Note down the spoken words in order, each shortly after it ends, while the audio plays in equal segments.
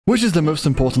Which is the most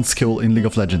important skill in League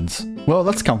of Legends? Well,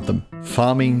 let's count them.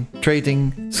 Farming,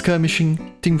 trading,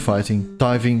 skirmishing, teamfighting,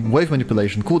 diving, wave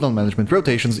manipulation, cooldown management,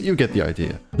 rotations, you get the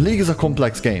idea. League is a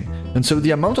complex game, and so the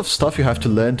amount of stuff you have to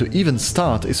learn to even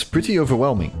start is pretty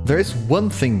overwhelming. There is one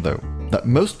thing though, that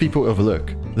most people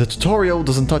overlook. The tutorial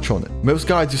doesn't touch on it. Most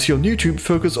guides you see on YouTube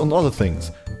focus on other things.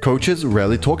 Coaches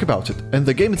rarely talk about it, and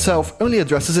the game itself only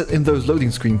addresses it in those loading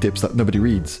screen tips that nobody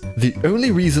reads. The only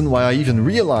reason why I even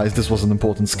realized this was an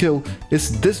important skill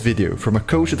is this video from a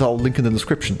coach that I'll link in the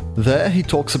description. There he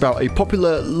talks about a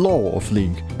popular law of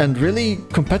League, and really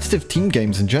competitive team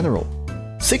games in general.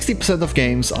 60% of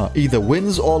games are either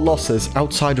wins or losses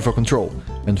outside of your control,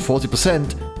 and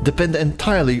 40% depend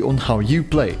entirely on how you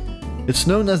play. It's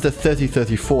known as the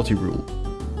 30-30-40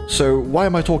 rule. So why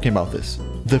am I talking about this?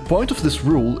 The point of this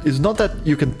rule is not that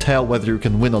you can tell whether you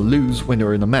can win or lose when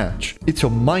you're in a match. It's your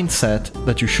mindset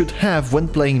that you should have when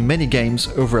playing many games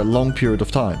over a long period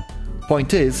of time.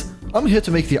 Point is, I'm here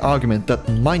to make the argument that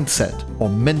mindset, or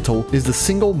mental, is the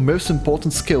single most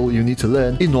important skill you need to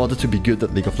learn in order to be good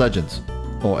at League of Legends.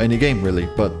 Or any game really,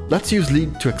 but let's use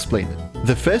League to explain it.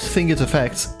 The first thing it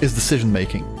affects is decision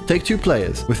making. Take two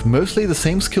players with mostly the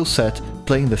same skill set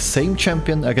playing the same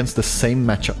champion against the same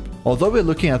matchup. Although we're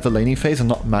looking at the laning phase and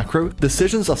not macro,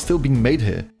 decisions are still being made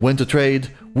here. When to trade,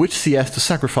 which CS to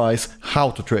sacrifice, how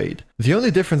to trade. The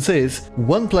only difference is,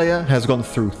 one player has gone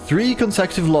through 3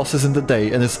 consecutive losses in the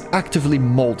day and is actively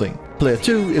molding. Player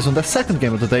 2 is on their second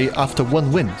game of the day after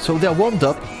 1 win, so they are warmed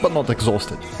up but not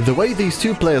exhausted. The way these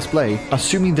two players play,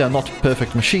 assuming they are not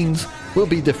perfect machines, will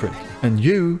be different. And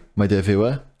you, my dear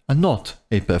viewer, are not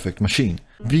a perfect machine.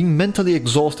 Being mentally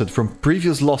exhausted from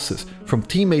previous losses, from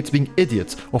teammates being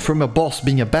idiots, or from a boss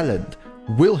being a bellend,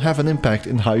 will have an impact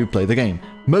in how you play the game,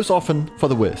 most often for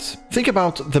the worse. Think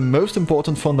about the most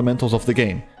important fundamentals of the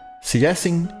game: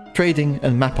 CSing, trading,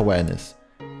 and map awareness.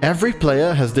 Every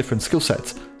player has different skill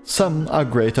sets. Some are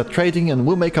great at trading and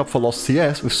will make up for lost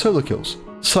CS with solo kills.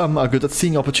 Some are good at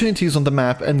seeing opportunities on the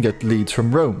map and get leads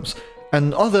from roams.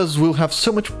 And others will have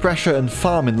so much pressure and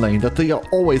farm in lane that they are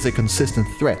always a consistent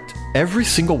threat. Every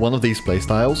single one of these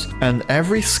playstyles, and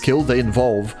every skill they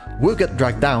involve, will get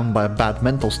dragged down by a bad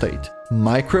mental state.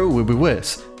 Micro will be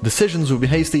worse, decisions will be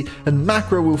hasty, and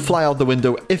macro will fly out the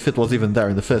window if it was even there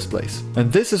in the first place.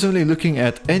 And this is only looking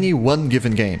at any one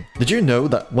given game. Did you know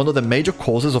that one of the major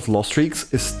causes of loss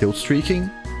streaks is still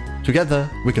streaking? Together,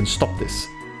 we can stop this.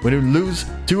 When you lose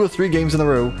 2 or 3 games in a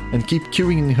row and keep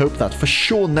queuing in hope that for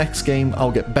sure next game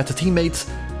I'll get better teammates,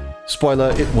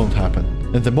 spoiler, it won't happen.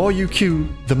 And the more you queue,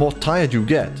 the more tired you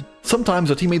get. Sometimes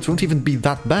your teammates won't even be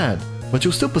that bad, but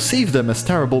you'll still perceive them as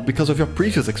terrible because of your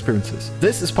previous experiences.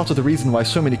 This is part of the reason why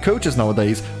so many coaches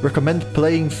nowadays recommend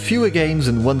playing fewer games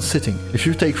in one sitting. If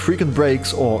you take frequent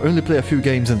breaks or only play a few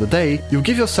games in the day, you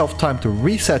give yourself time to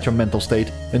reset your mental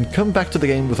state and come back to the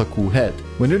game with a cool head.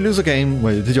 When you lose a game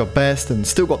where you did your best and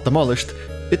still got demolished,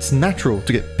 it's natural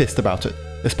to get pissed about it,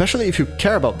 especially if you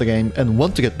care about the game and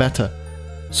want to get better.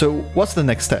 So what's the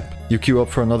next step? You queue up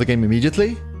for another game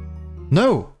immediately?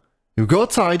 No! You go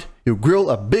outside, you grill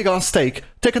a big ass steak,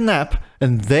 take a nap,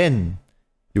 and then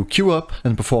you queue up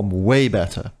and perform way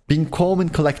better. Being calm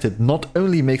and collected not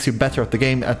only makes you better at the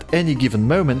game at any given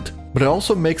moment, but it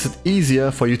also makes it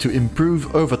easier for you to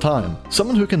improve over time.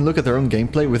 Someone who can look at their own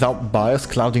gameplay without bias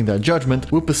clouding their judgment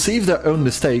will perceive their own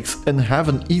mistakes and have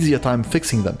an easier time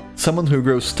fixing them. Someone who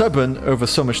grows stubborn over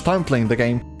so much time playing the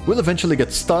game will eventually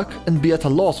get stuck and be at a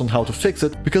loss on how to fix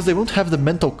it because they won't have the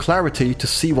mental clarity to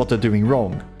see what they're doing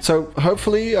wrong. So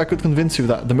hopefully I could convince you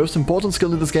that the most important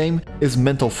skill in this game is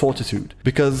mental fortitude,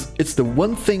 because it's the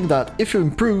one thing that if you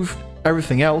improve,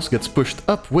 everything else gets pushed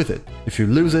up with it. If you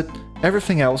lose it,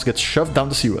 everything else gets shoved down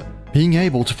the sewer. Being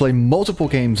able to play multiple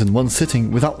games in one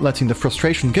sitting without letting the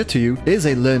frustration get to you is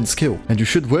a learned skill, and you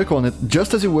should work on it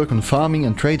just as you work on farming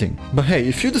and trading. But hey,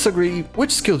 if you disagree,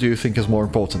 which skill do you think is more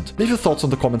important? Leave your thoughts in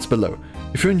the comments below.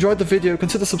 If you enjoyed the video,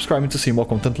 consider subscribing to see more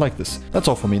content like this. That's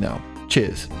all from me now.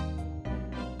 Cheers.